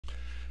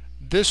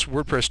This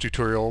WordPress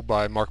tutorial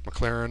by Mark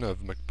McLaren of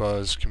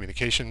McBuzz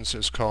Communications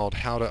is called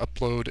How to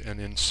Upload and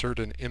Insert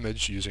an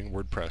Image Using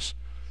WordPress.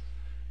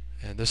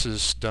 And this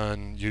is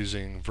done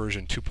using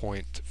version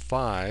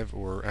 2.5,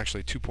 or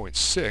actually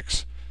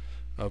 2.6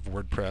 of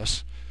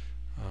WordPress.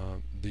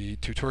 The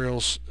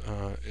tutorials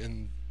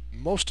in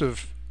most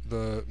of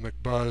the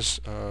McBuzz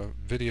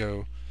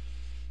video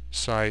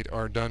site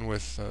are done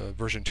with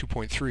version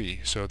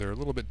 2.3, so they're a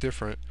little bit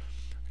different.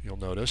 You'll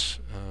notice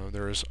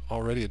there is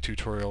already a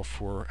tutorial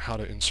for how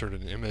to insert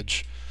an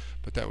image,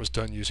 but that was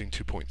done using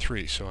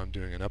 2.3, so I'm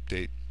doing an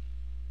update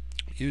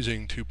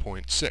using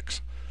 2.6.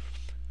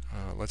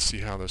 Let's see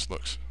how this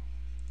looks.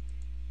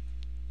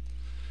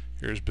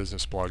 Here's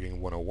Business Blogging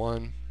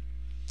 101,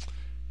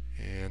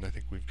 and I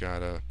think we've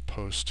got a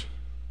post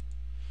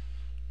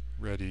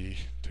ready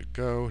to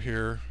go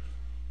here,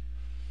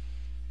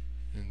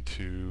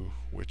 into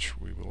which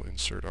we will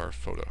insert our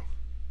photo.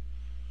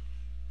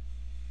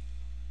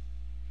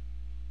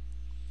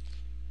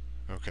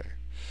 Okay,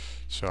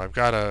 so I've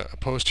got a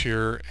post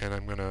here, and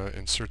I'm going to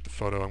insert the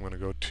photo. I'm going to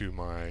go to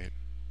my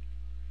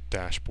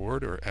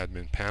dashboard or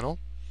admin panel,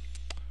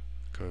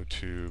 go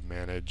to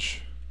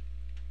Manage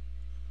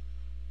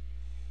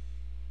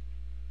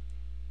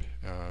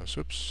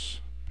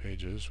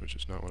Pages, which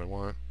is not what I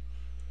want,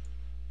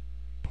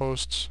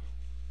 Posts,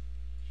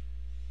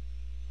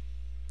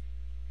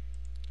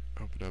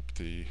 open up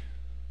the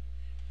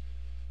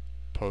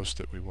post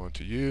that we want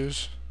to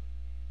use.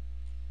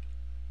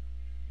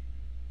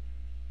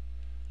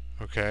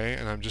 Okay,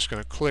 and I'm just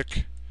going to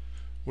click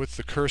with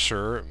the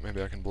cursor.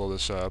 Maybe I can blow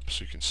this up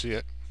so you can see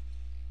it.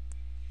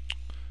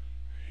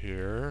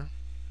 Here,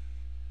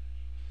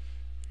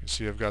 you can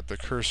see I've got the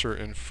cursor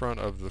in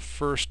front of the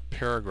first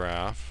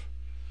paragraph,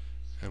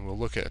 and we'll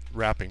look at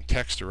wrapping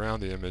text around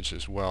the image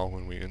as well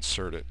when we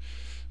insert it.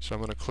 So I'm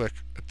going to click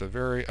at the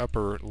very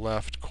upper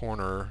left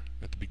corner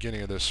at the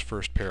beginning of this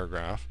first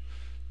paragraph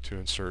to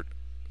insert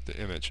the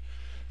image.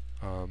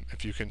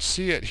 If you can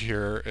see it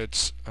here,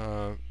 it's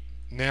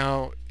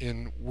now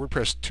in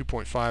WordPress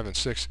 2.5 and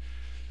 6,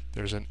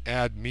 there's an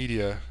Add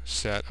Media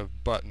set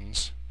of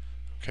buttons.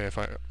 Okay, if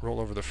I roll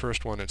over the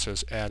first one, it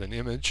says Add an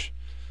Image.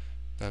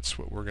 That's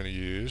what we're going to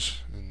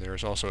use. And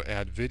there's also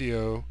Add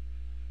Video,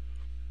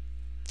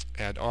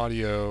 Add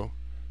Audio,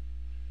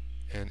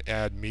 and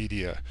Add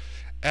Media.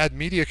 Add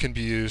Media can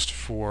be used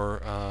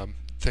for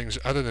things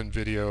other than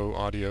video,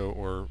 audio,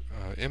 or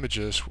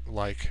images,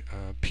 like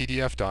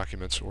PDF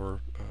documents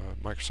or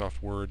Microsoft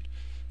Word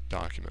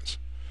documents.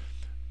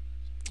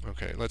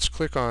 Okay, let's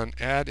click on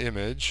Add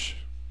Image.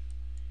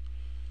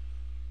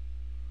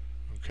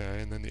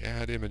 Okay, and then the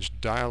Add Image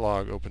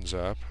dialog opens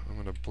up.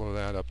 I'm going to blow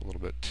that up a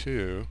little bit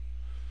too.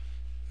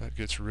 That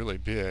gets really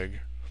big.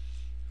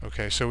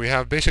 Okay, so we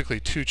have basically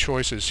two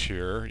choices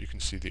here. You can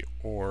see the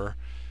OR.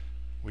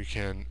 We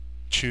can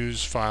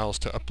choose files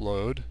to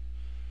upload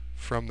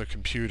from the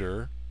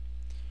computer,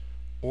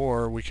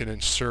 or we can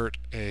insert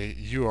a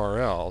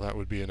URL. That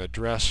would be an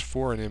address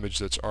for an image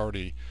that's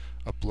already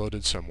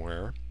uploaded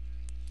somewhere.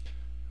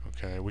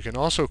 Okay, we can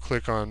also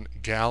click on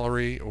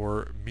Gallery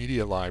or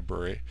Media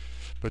Library,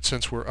 but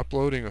since we're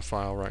uploading a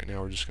file right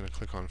now, we're just going to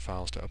click on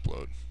Files to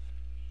Upload.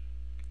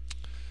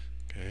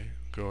 Okay,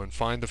 go and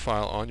find the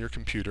file on your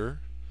computer,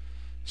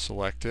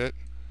 select it.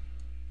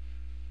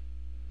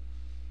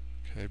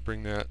 Okay,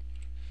 bring that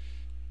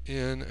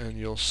in, and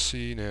you'll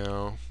see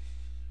now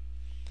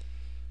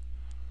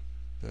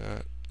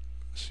that,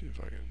 let's see if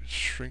I can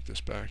shrink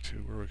this back to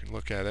where we can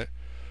look at it.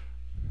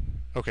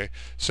 Okay,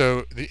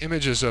 so the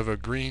image is of a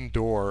green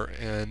door,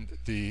 and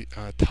the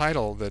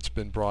title that's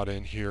been brought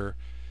in here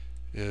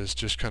is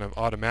just kind of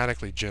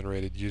automatically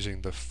generated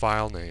using the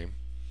file name.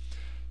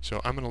 So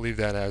I'm going to leave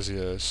that as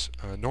is.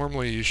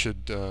 Normally you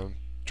should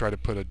try to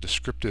put a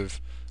descriptive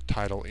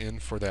title in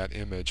for that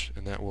image,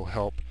 and that will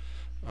help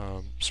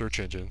search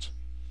engines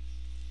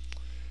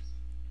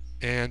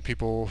and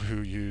people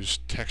who use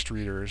text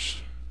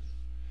readers,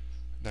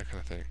 that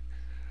kind of thing.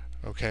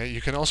 Okay,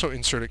 you can also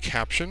insert a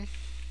caption,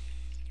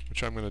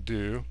 which I'm going to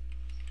do.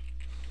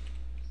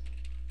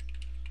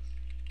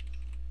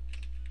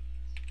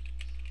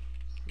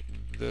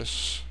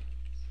 This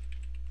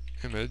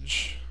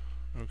image,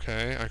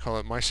 okay, I call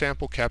it my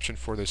sample caption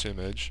for this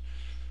image,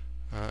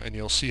 and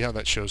you'll see how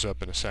that shows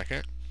up in a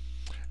second.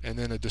 And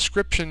then a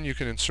description, you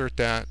can insert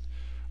that.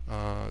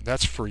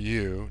 That's for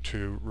you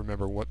to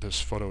remember what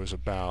this photo is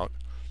about.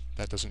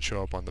 That doesn't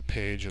show up on the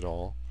page at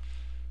all.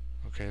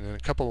 Okay, and then a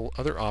couple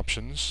other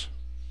options.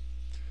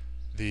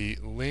 The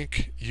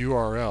link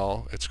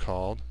URL, it's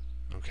called.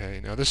 Okay,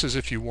 now this is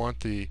if you want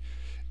the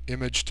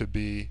image to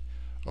be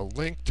a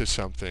link to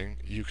something,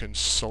 you can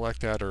select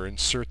that or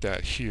insert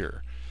that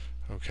here.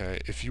 Okay,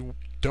 if you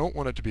don't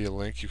want it to be a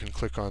link, you can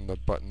click on the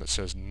button that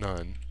says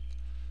None.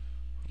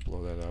 I'll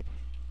blow that up.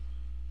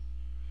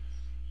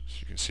 So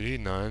you can see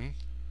None.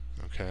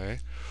 Okay,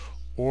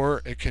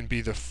 or it can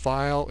be the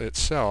file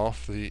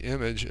itself, the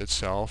image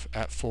itself,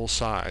 at full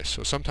size.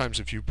 So sometimes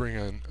if you bring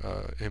an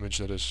image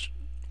that is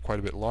quite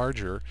a bit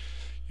larger,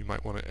 you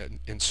might want to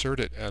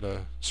insert it at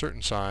a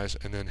certain size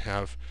and then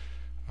have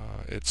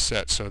it's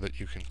set so that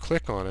you can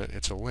click on it,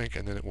 it's a link,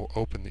 and then it will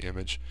open the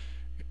image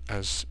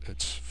as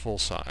its full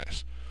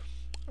size.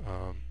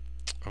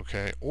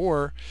 Okay,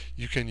 or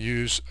you can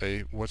use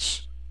a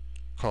what's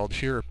called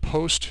here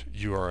post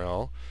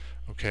URL.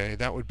 Okay,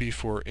 that would be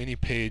for any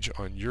page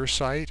on your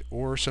site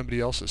or somebody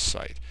else's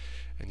site,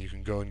 and you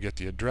can go and get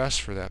the address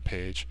for that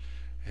page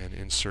and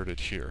insert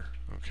it here.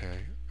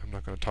 Okay, I'm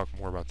not going to talk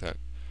more about that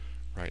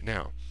right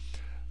now.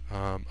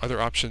 Other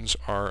options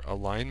are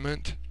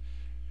alignment,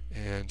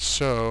 and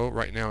so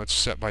right now it's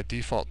set by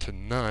default to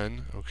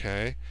none.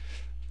 Okay,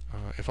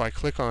 if I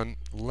click on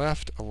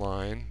left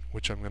align,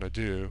 which I'm going to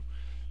do,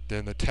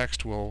 then the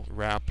text will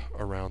wrap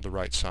around the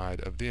right side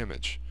of the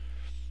image.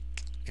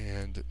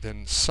 And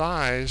then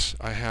size,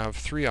 I have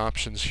three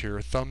options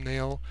here: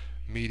 thumbnail,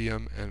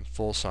 medium, and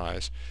full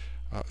size.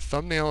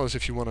 Thumbnail is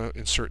if you want to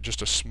insert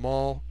just a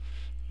small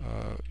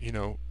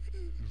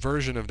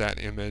version of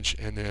that image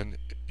and then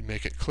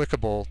make it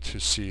clickable to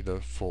see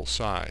the full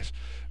size.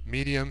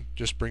 Medium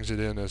just brings it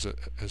in as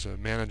a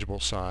manageable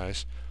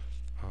size,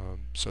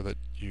 so that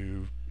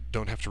you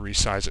don't have to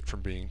resize it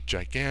from being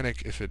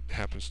gigantic if it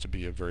happens to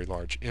be a very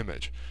large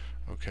image.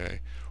 Okay,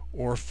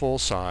 or full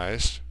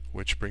size,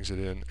 which brings it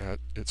in at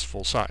its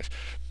full size.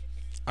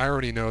 I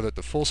already know that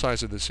the full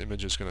size of this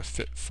image is going to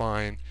fit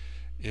fine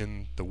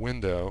in the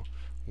window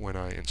when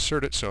I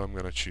insert it, so I'm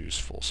going to choose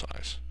full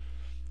size.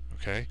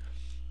 Okay,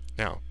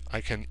 now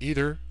I can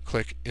either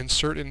click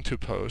Insert into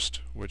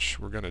Post, which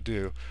we're going to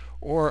do,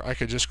 or I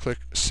could just click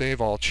Save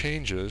All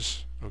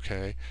Changes,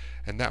 okay,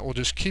 and that will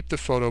just keep the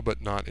photo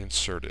but not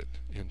insert it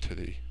into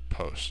the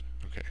post.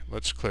 Okay,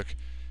 let's click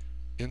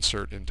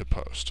Insert into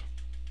Post.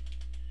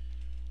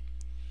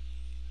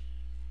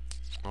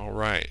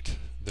 Alright,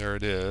 there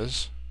it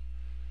is.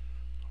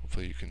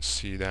 Hopefully you can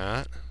see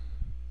that.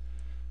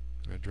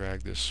 I'm going to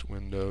drag this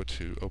window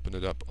to open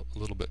it up a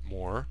little bit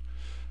more.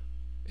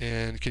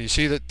 And can you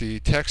see that the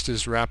text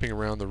is wrapping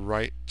around the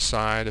right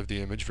side of the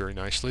image very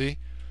nicely?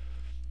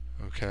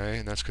 Okay,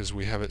 and that's because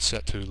we have it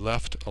set to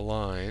left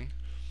align.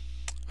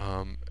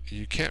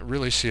 You can't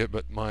really see it,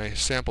 but my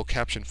sample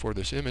caption for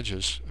this image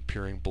is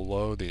appearing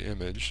below the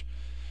image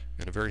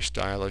in a very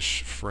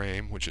stylish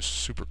frame, which is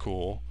super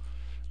cool.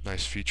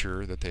 Nice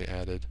feature that they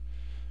added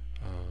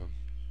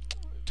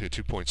to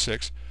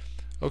 2.6.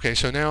 Okay,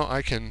 so now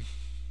I can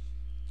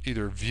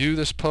either view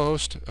this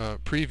post,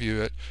 preview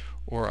it,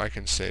 or I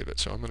can save it.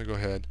 So I'm going to go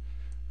ahead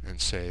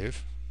and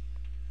save.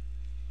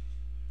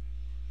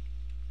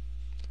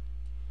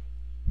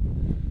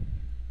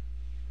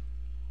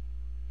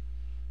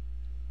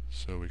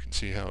 So we can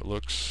see how it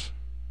looks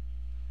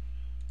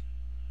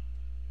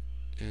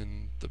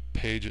in the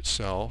page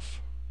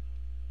itself.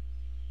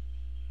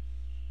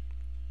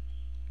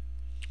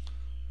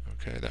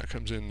 Okay, that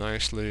comes in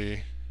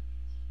nicely.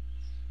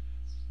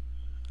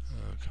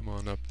 Come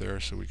on up there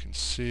so we can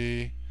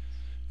see.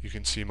 You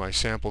can see my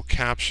sample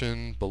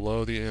caption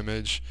below the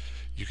image.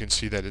 You can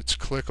see that it's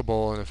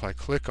clickable, and if I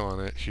click on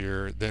it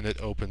here, then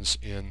it opens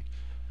in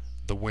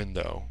the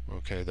window,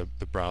 okay, the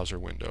browser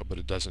window, but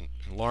it doesn't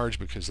enlarge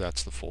because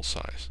that's the full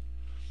size.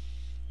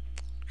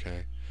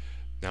 Okay,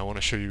 now I want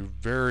to show you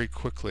very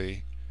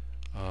quickly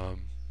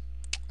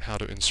how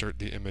to insert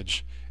the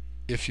image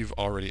if you've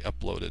already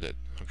uploaded it.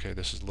 Okay,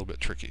 this is a little bit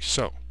tricky.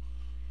 So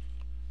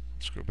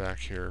let's go back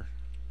here.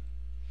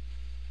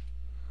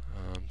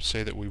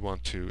 Say that we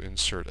want to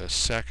insert a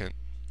second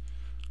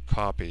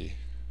copy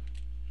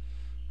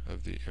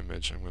of the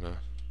image. I'm going to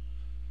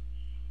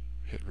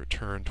hit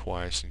return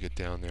twice and get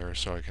down there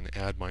so I can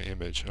add my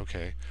image.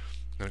 Okay,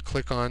 I'm going to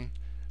click on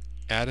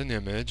add an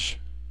image,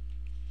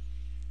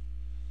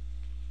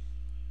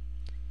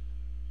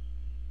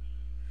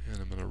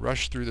 and I'm going to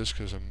rush through this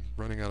because I'm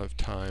running out of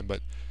time. But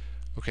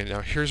okay,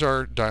 now here's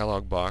our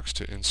dialog box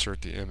to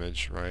insert the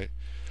image, right?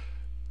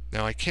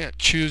 Now I can't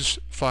choose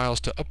files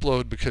to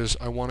upload because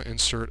I want to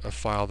insert a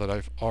file that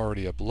I've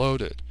already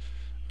uploaded.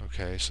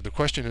 Okay, so the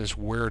question is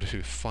where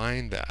to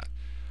find that.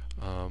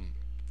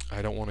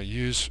 I don't want to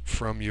use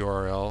from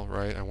URL,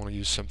 right? I want to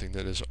use something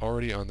that is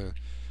already on the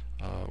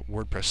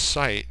WordPress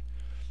site.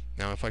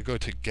 Now if I go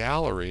to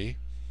Gallery,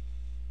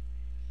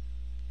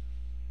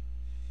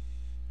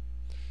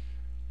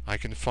 I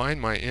can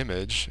find my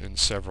image in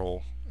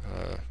several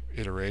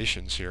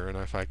iterations here, and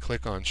if I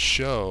click on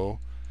Show,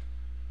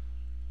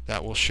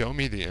 that will show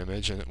me the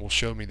image and it will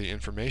show me the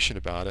information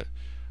about it,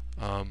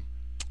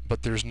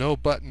 but there's no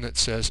button that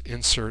says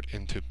Insert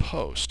into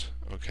Post.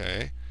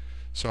 Okay,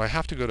 so I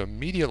have to go to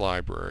Media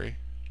Library,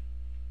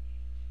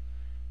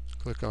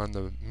 click on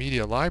the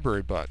Media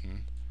Library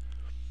button,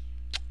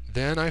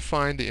 then I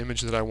find the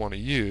image that I want to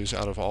use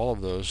out of all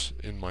of those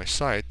in my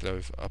site that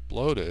I've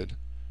uploaded.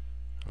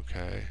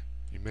 Okay,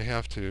 you may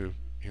have to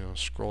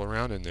scroll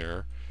around in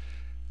there.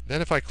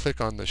 Then if I click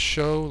on the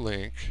Show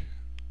link,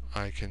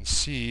 I can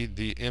see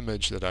the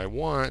image that I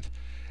want,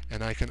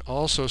 and I can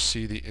also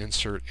see the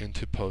Insert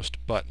into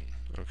Post button.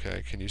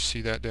 Okay, can you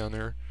see that down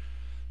there?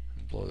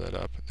 Blow that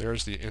up.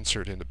 There's the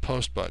Insert into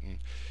Post button.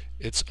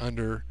 It's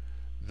under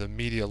the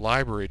Media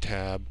Library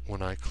tab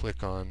when I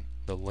click on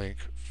the link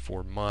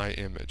for my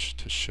image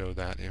to show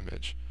that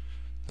image.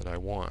 that I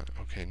want.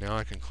 Okay, now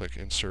I can click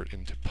Insert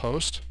into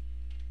Post,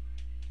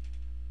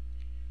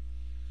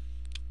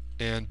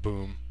 and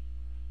boom,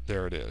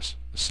 there it is,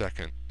 the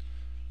second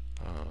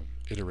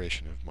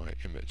iteration of my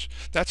image.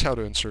 That's how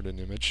to insert an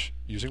image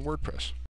using WordPress.